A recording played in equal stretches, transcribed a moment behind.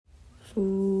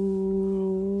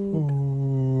Food.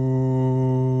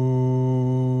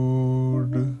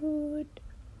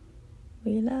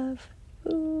 We love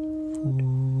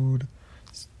food.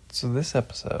 So this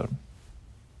episode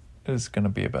is going to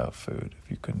be about food, if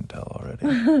you couldn't tell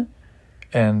already.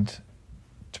 And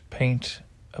to paint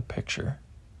a picture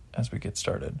as we get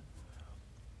started,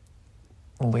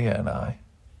 Leah and I,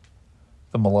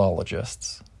 the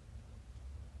malologists,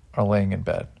 are laying in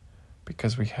bed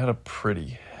because we had a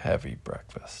pretty heavy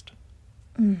breakfast.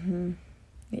 Mm-hmm.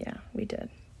 Yeah, we did.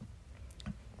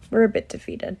 We're a bit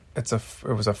defeated. It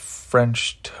was a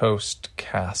French toast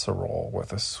casserole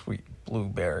with a sweet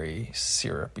blueberry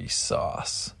syrupy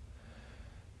sauce.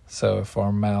 So if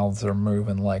our mouths are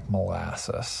moving like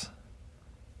molasses,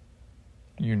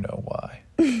 you know why.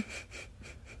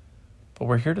 But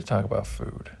we're here to talk about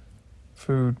food.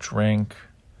 Food, drink,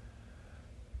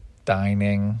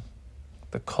 dining,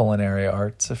 the culinary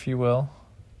arts, if you will.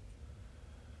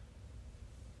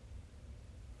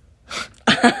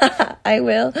 I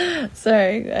will.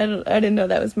 Sorry, I didn't know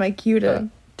that was my cue to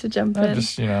jump in.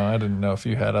 I didn't know if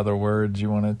you had other words you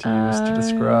wanted to use to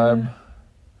describe.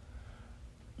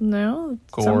 No,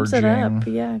 gorging, sums it up.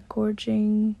 Yeah,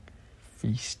 gorging,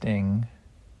 feasting,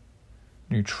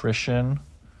 nutrition.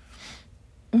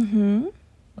 Mm-hmm.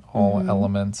 All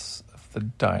elements of the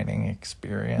dining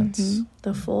experience. Mm-hmm.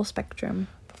 The full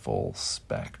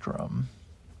spectrum.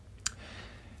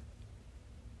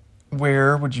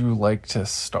 Where would you like to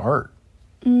start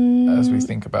as we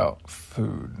think about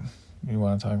food? You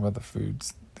want to talk about the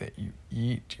foods that you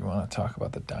eat? Do you want to talk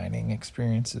about the dining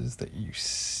experiences that you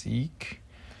seek?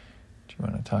 Do you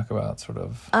want to talk about sort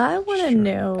of I want to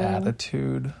know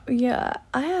attitude? Yeah,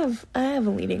 I have a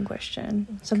leading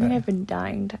question. Something I've been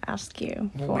dying to ask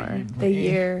you for the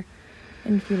year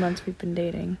and few months we've been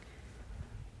dating.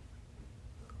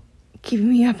 Keeping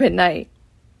me up at night.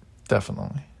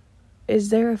 Definitely. Is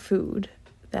there a food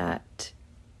that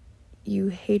you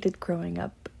hated growing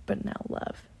up but now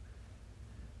love?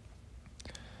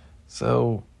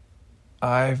 So,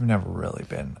 I've never really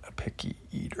been a picky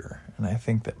eater, and I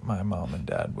think that my mom and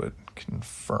dad would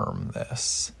confirm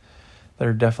this. There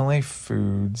are definitely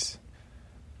foods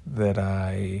that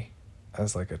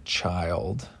as like a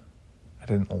child, I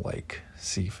didn't like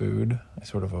seafood. I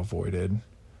sort of avoided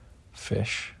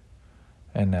fish,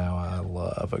 and now I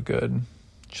love a good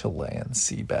Chilean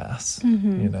sea bass,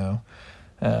 you know?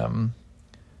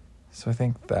 So I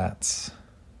think that's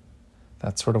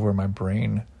sort of where my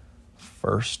brain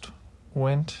first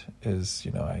went is,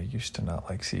 I used to not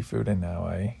like seafood and now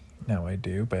I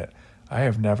do, but I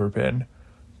have never been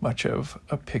much of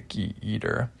a picky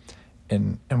eater.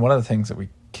 And one of the things that we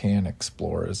can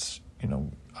explore is,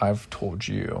 I've told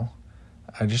you,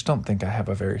 I just don't think I have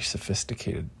a very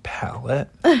sophisticated palate.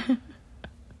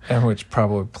 And which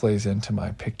probably plays into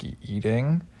my picky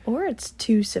eating. Or it's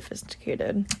too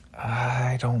sophisticated.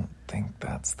 I don't think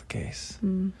that's the case.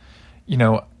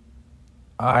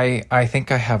 I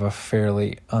think I have a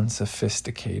fairly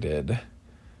unsophisticated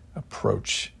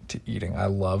approach to eating. I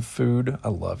love food. I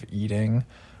love eating.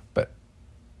 But,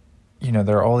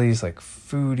 there are all these like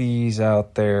foodies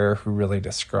out there who really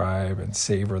describe and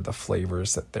savor the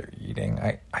flavors that they're eating.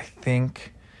 I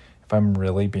think, if I'm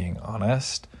really being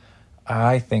honest,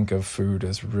 I think of food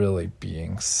as really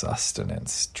being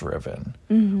sustenance driven.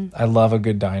 Mm-hmm. I love a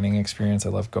good dining experience. I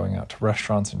love going out to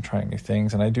restaurants and trying new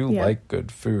things. And I do like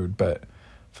good food. But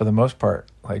for the most part,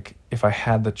 like if I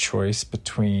had the choice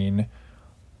between,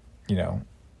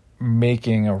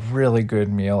 making a really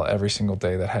good meal every single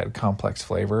day that had complex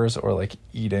flavors or like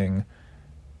eating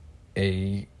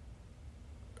a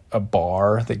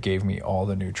bar that gave me all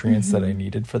the nutrients that I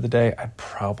needed for the day, I'd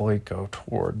probably go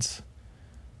towards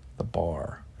the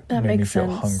bar. That makes me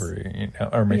feel sense. Hungry,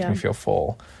 or makes me feel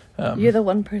full. You're the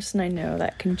one person I know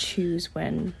that can choose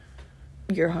when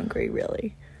you're hungry,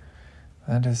 really.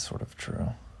 That is sort of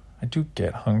true. I do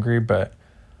get hungry, but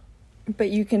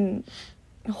you can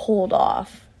hold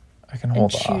off. I can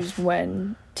hold off. And choose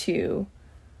when to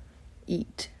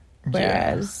eat.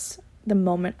 Whereas the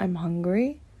moment I'm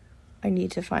hungry, I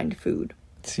need to find food.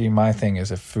 See, my thing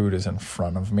is if food is in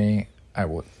front of me, I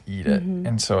will eat it.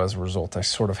 And so as a result, I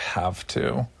sort of have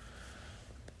to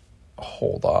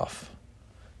hold off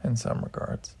in some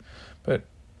regards. But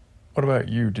what about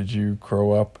you? Did you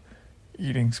grow up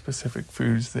eating specific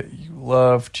foods that you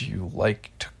love? Do you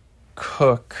like to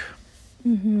cook?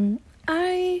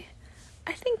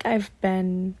 I think I've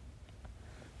been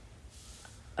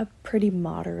a pretty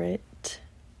moderate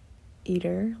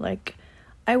eater. Like,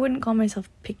 I wouldn't call myself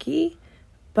picky,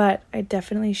 but I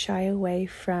definitely shy away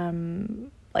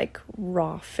from like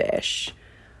raw fish.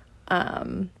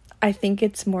 I think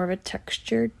it's more of a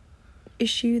texture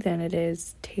issue than it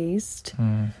is taste.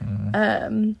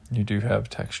 You do have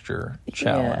texture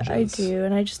challenges. Yeah, I do,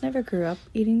 and I just never grew up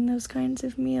eating those kinds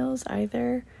of meals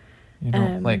either. You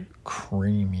don't like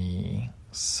creamy,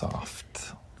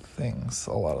 soft things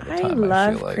a lot of the time. I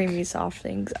love feel like. creamy, soft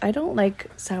things. I don't like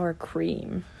sour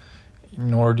cream.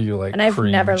 Nor do you like and I've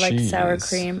cream never cheese. liked sour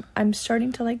cream. I'm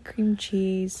starting to like cream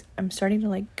cheese. I'm starting to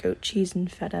like goat cheese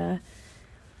and feta.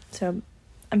 So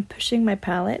I'm pushing my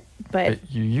palate, but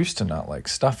you used to not like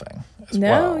stuffing as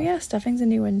well. No, yeah, stuffing's a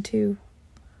new one too.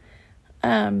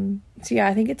 So yeah,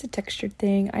 I think it's a textured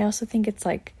thing. I also think it's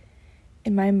like,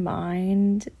 in my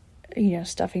mind,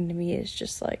 stuffing to me is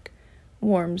just like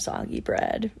warm, soggy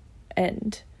bread.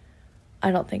 And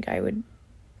I don't think I would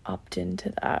opt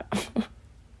into that.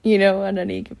 On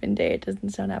any given day, it doesn't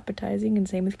sound appetizing. And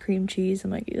same with cream cheese.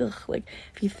 I'm like, ugh. Like,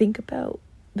 if you think about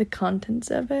the contents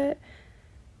of it,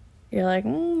 you're like,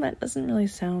 that doesn't really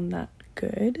sound that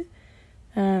good.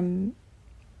 And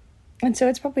so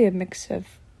it's probably a mix of,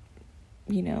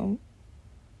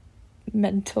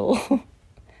 mental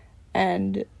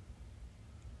and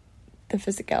the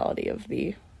physicality of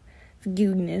the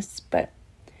goodness. But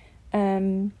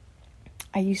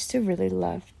I used to really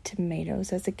love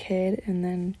tomatoes as a kid, and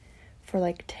then for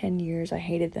like 10 years I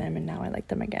hated them, and now I like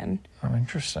them again. Oh,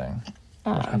 interesting.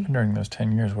 What happened during those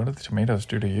 10 years? What did the tomatoes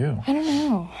do to you? I don't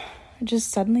know. I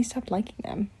just suddenly stopped liking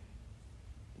them.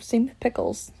 Same with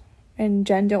pickles. And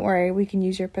Jen, don't worry, we can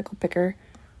use your pickle picker.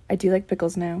 I do like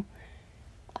pickles now.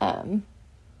 But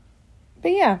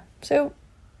yeah, so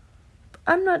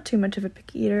I'm not too much of a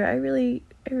picky eater. I really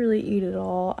eat it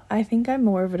all. I think I'm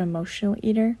more of an emotional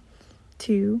eater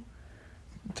too.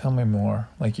 Tell me more.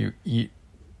 Like, you eat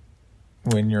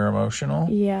when you're emotional?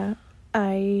 Yeah.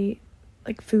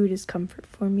 Food is comfort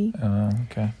for me.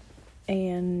 Okay.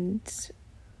 And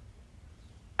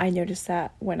I notice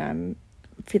that when I'm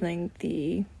feeling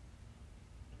the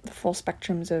full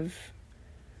spectrums of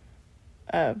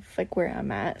like where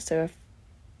I'm at. So if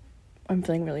I'm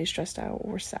feeling really stressed out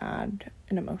or sad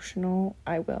and emotional,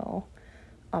 I will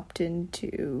opt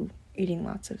into eating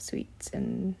lots of sweets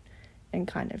and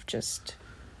kind of just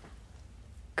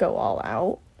go all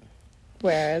out.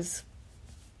 Whereas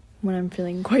when I'm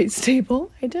feeling quite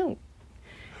stable, I don't.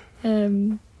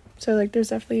 So like there's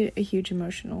definitely a huge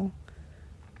emotional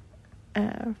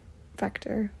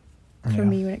factor for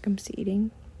me when it comes to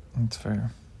eating. That's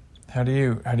fair. How do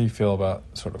you feel about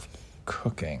sort of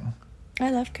cooking?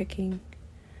 I love cooking.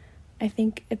 I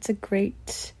think it's a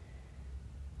great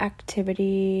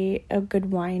activity, a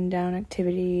good wind down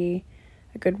activity,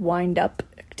 a good wind up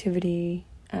activity.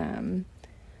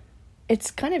 It's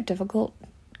kind of difficult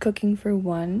cooking for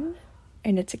one,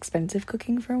 and it's expensive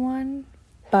cooking for one,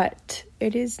 but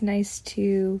it is nice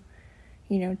to,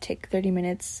 take 30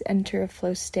 minutes, enter a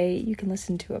flow state. You can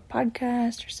listen to a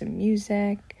podcast or some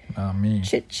music. Me.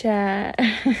 Chit chat.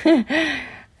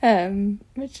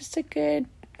 It's just a good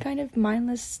kind of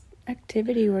mindless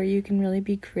activity where you can really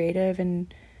be creative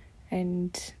and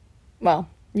well,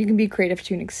 you can be creative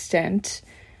to an extent.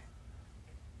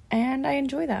 And I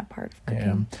enjoy that part of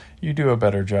cooking. Yeah. You do a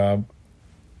better job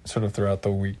sort of throughout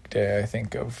the weekday, I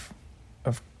think, of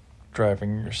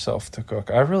driving yourself to cook.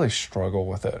 I really struggle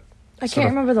with it. I can't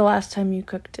remember the last time you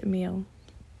cooked a meal.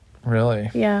 Really?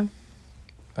 Yeah.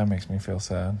 That makes me feel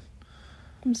sad.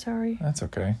 I'm sorry. That's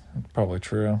okay. It's probably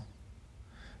true.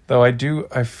 Though I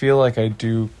feel like I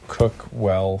do cook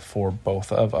well for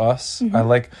both of us. Mm-hmm. I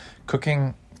like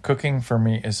cooking. Cooking for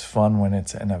me is fun when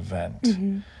it's an event.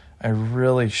 Mm-hmm. I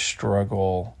really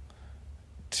struggle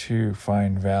to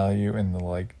find value in the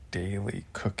like Mm-hmm. daily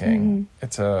cooking.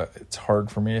 It's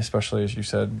hard for me, especially as you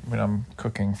said, when I'm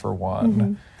cooking for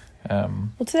one. Mm-hmm.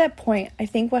 Well, to that point, I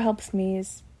think what helps me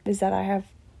is that I have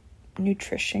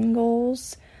nutrition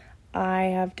goals. I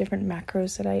have different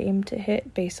macros that I aim to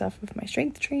hit based off of my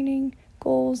strength training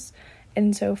goals.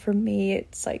 And so for me,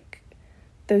 it's like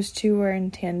those two are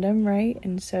in tandem, right?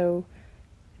 And so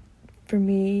for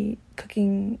me,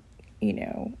 cooking,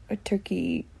 a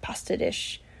turkey pasta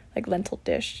dish, like lentil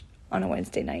dish on a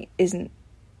Wednesday night isn't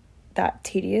that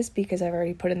tedious because I've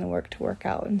already put in the work to work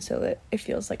out. And so it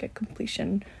feels like a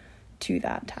completion to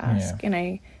that task. Yeah.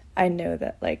 And I know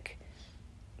that, like,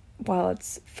 while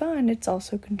it's fun, it's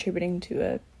also contributing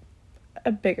to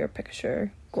a bigger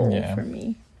picture goal for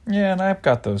me. Yeah, and I've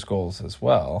got those goals as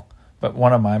well. But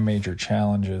one of my major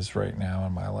challenges right now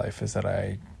in my life is that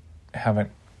I haven't,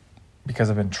 because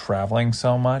I've been traveling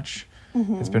so much,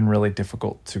 it's been really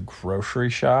difficult to grocery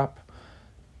shop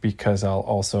because I'll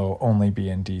also only be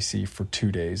in DC for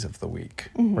 2 days of the week,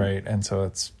 right? And so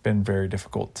it's been very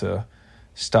difficult to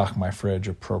stock my fridge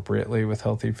appropriately with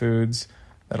healthy foods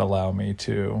that allow me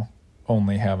to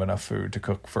only have enough food to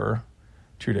cook for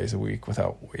 2 days a week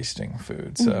without wasting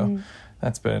food. So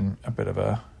that's been a bit of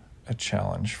a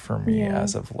challenge for me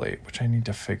as of late, which I need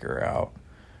to figure out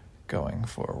going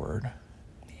forward.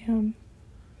 Yeah.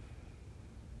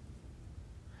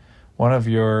 One of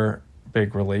your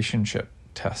big relationship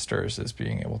testers is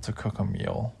being able to cook a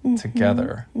meal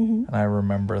together. And I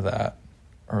remember that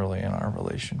early in our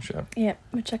relationship. Yeah,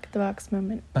 a check the box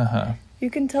moment. Uh-huh. You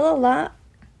can tell a lot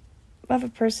of a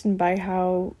person by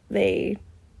how they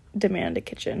demand a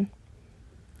kitchen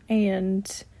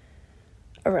and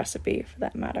a recipe, for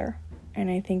that matter. And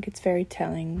I think it's very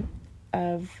telling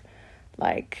of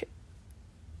like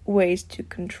ways to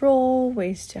control,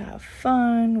 ways to have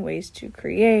fun, ways to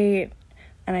create.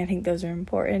 And I think those are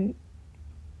important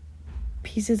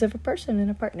pieces of a person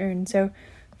and a partner. And so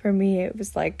for me, it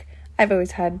was like I've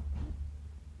always had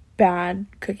bad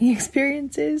cooking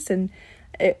experiences, and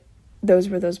those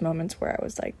were those moments where I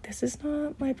was like, this is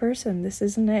not my person, this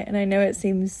isn't it. And I know it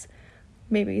seems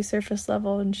maybe surface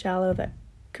level and shallow that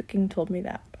cooking told me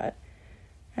that, but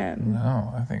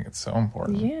no, I think it's so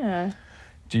important. Yeah.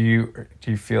 Do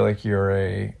you feel like you're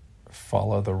a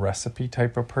follow the recipe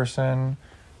type of person?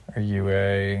 Are you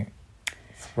a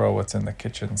throw what's in the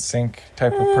kitchen sink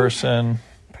type of person?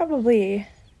 Probably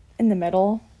in the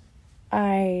middle.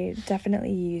 I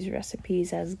definitely use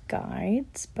recipes as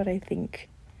guides, but I think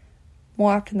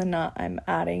more often than not, I'm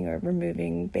adding or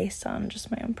removing based on just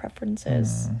my own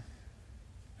preferences.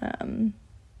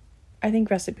 I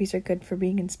think recipes are good for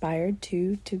being inspired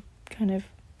too, to kind of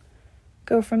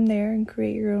go from there and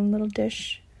create your own little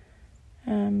dish.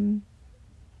 I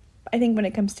think when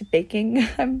it comes to baking,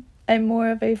 I'm more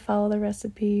of a follow the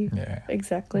recipe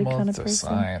exactly kind of person. It's a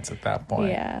science at that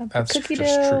point. Yeah, that's cookie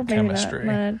just dough, true chemistry.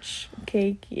 Maybe not much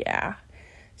cake, yeah.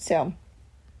 So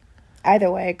either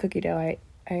way, cookie dough, I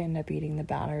end up eating the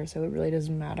batter, so it really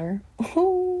doesn't matter.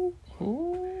 Ooh.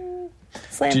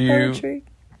 Slam poetry.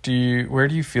 Where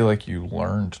do you feel like you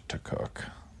learned to cook?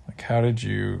 Like, how did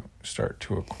you start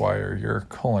to acquire your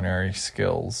culinary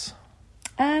skills?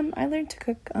 I learned to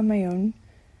cook on my own.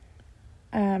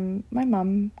 My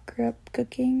mom grew up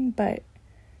cooking, but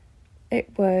it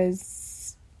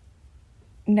was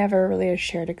never really a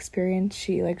shared experience.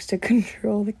 She likes to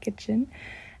control the kitchen,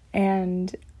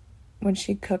 and when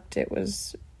she cooked, it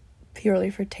was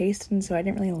purely for taste, and so I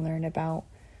didn't really learn about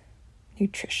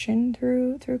nutrition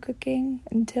through cooking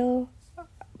until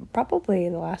probably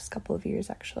the last couple of years,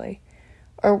 actually,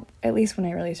 or at least when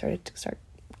I really started to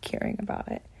caring about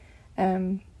it.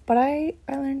 But I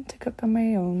learned to cook on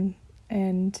my own,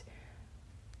 and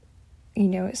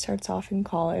it starts off in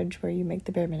college where you make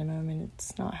the bare minimum and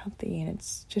it's not healthy and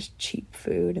it's just cheap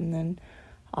food, and then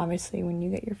obviously when you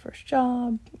get your first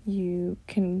job you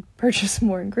can purchase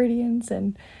more ingredients,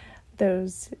 and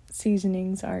those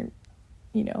seasonings aren't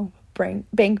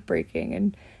bank breaking.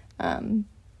 And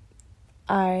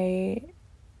I,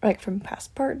 like, from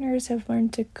past partners, have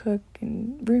learned to cook,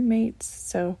 and roommates,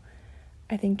 so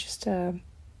I think just a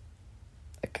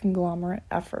conglomerate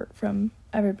effort from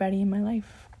everybody in my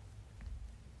life.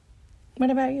 What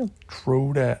about you?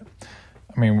 True that.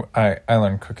 I mean, I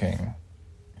learned cooking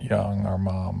young. Our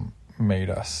mom made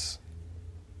us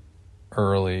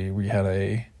early.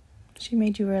 She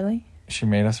made you early? She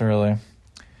made us early.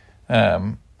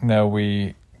 No,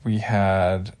 we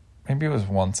had, maybe it was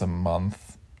once a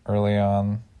month early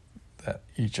on, that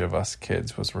each of us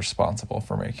kids was responsible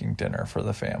for making dinner for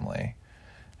the family.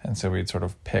 And so we'd sort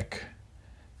of pick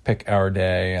our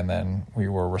day, and then we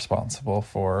were responsible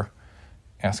for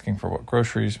asking for what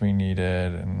groceries we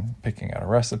needed and picking out a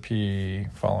recipe,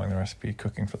 following the recipe,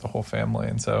 cooking for the whole family.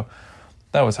 And so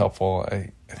that was helpful.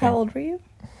 I think, how old were you?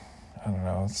 I don't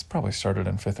know. It's probably started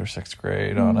in 5th or 6th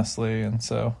grade, honestly. And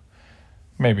so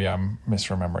maybe I'm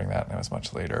misremembering that, and it was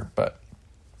much later. But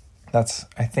that's,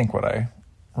 I think, what I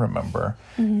remember.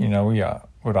 We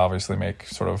would obviously make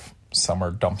sort of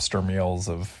summer dumpster meals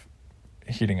of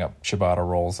heating up ciabatta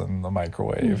rolls in the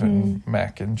microwave and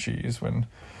mac and cheese when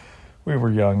we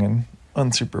were young and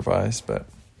unsupervised. But,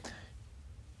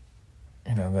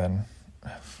 then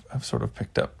I've sort of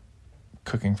picked up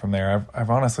cooking from there. I've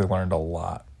honestly learned a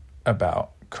lot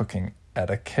about cooking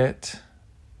etiquette,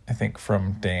 I think,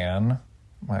 from Dan,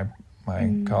 my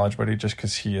college buddy, just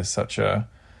because he is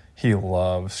he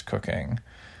loves cooking.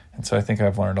 And so I think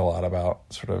I've learned a lot about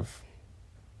sort of,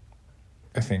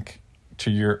 I think,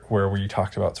 where we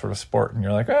talked about sort of sport, and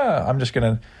you're like, I'm just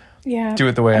going to do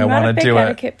it the way I want to do it. I'm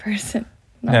not a big etiquette person.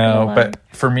 No, but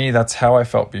for me, that's how I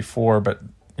felt before. But,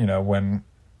 when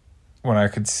when I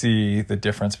could see the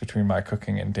difference between my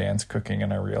cooking and Dan's cooking,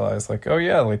 and I realized like, oh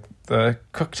yeah, like the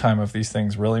cook time of these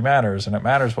things really matters, and it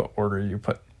matters what order you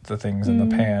put the things in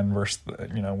the pan versus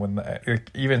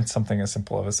even something as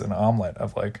simple as an omelet,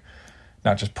 of like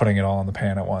not just putting it all in the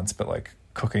pan at once, but like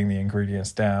cooking the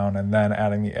ingredients down and then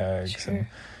adding the eggs. Sure.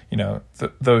 And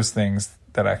those things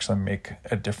that actually make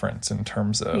a difference in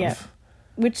terms of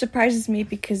which surprises me,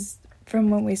 because from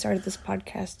when we started this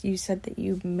podcast, you said that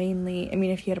you mainly, I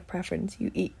mean, if you had a preference, you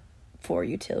eat for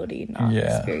utility, not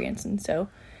experience. And so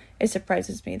it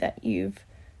surprises me that you've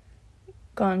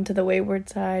gone to the wayward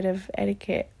side of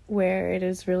etiquette where it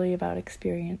is really about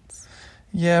experience.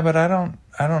 Yeah, but I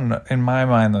don't know. In my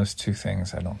mind, those two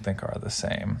things I don't think are the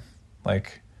same.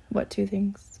 Like, what two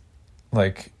things?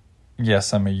 Like,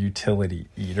 yes, I'm a utility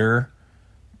eater,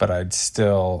 but I'd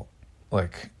still,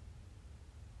 like,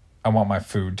 I want my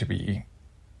food to be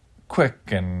quick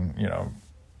and,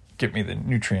 get me the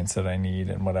nutrients that I need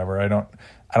and whatever. I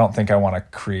don't think I want to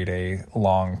create a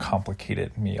long,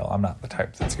 complicated meal. I'm not the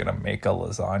type that's going to make a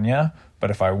lasagna, but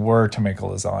if I were to make a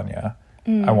lasagna,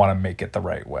 I want to make it the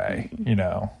right way,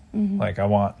 Like I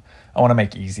want to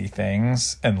make easy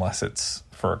things unless it's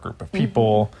for a group of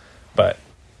people, but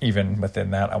even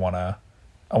within that, I want to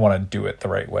do it the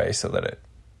right way so that it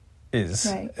is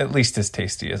at least as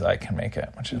tasty as I can make it,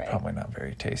 which is probably not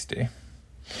very tasty.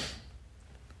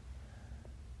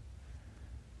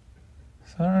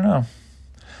 So I don't know.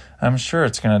 I'm sure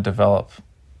it's going to develop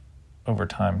over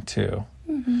time too.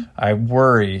 Mm-hmm. I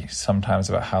worry sometimes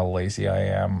about how lazy I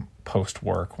am post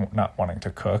work, not wanting to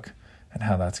cook, and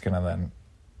how that's going to then,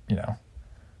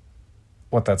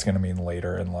 what that's going to mean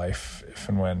later in life, if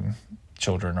and when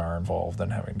children are involved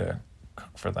and having to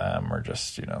cook for them, or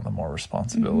just, the more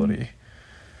responsibility.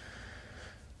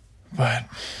 But.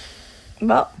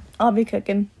 Well, I'll be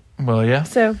cooking. Well, yeah.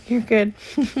 So you're good.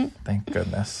 Thank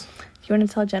goodness. You want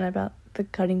to tell Jen about the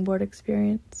cutting board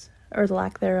experience, or the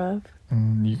lack thereof?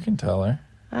 You can tell her.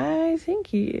 I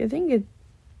think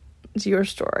it's your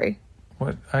story.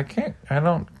 What? I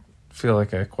don't feel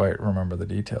like I quite remember the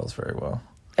details very well.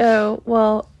 Oh,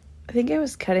 well, I think I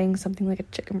was cutting something like a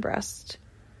chicken breast.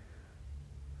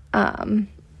 And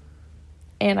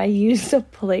I used a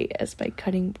plate as my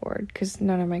cutting board because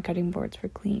none of my cutting boards were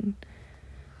clean.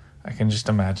 I can just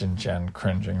imagine Jen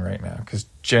cringing right now, because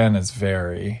Jen knows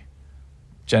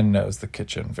the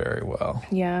kitchen very well.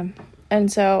 Yeah.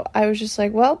 And so I was just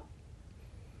like, well,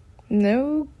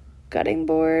 no cutting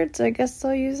boards. I guess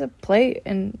I'll use a plate.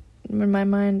 And in my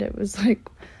mind, it was like,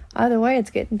 either way,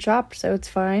 it's getting chopped, so it's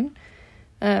fine.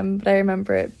 But I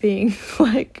remember it being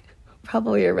like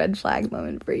probably a red flag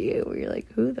moment for you, where you're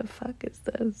like, who the fuck is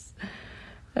this?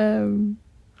 No,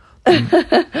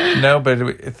 but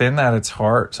within that, it's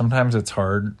hard. Sometimes it's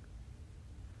hard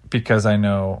because I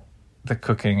know the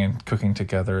cooking and cooking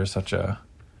together is such a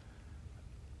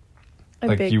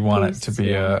like, you want it to be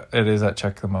it is that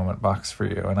check the moment box for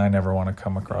you. And I never want to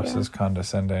come across as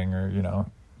condescending, or,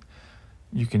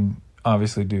 you can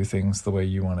obviously do things the way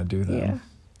you want to do them. Yeah.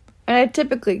 And I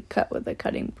typically cut with a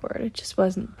cutting board. It just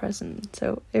wasn't present.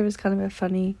 So it was kind of a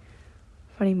funny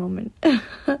moment.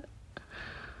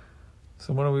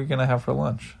 So what are we going to have for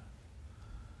lunch?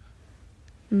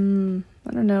 I don't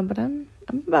know, but I'm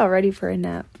about ready for a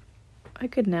nap. I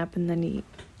could nap and then eat.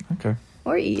 Okay.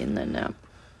 Or eat and then nap.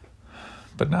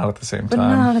 But not at the same time. But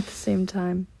not at the same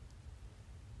time.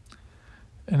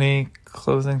 Any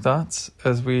closing thoughts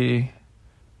as we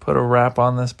put a wrap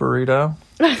on this burrito?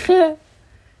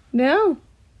 No.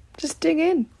 Just dig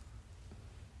in.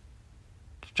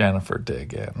 Jennifer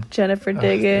dig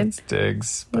in. It's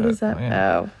digs. What is that?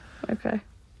 Yeah. Oh, okay.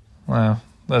 Well,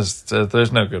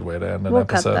 there's no good way to end an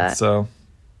episode, cut so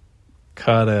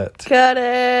cut it. Cut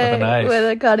it. With a knife. With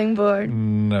a cutting board.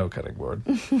 No cutting board.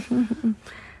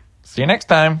 See you next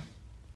time.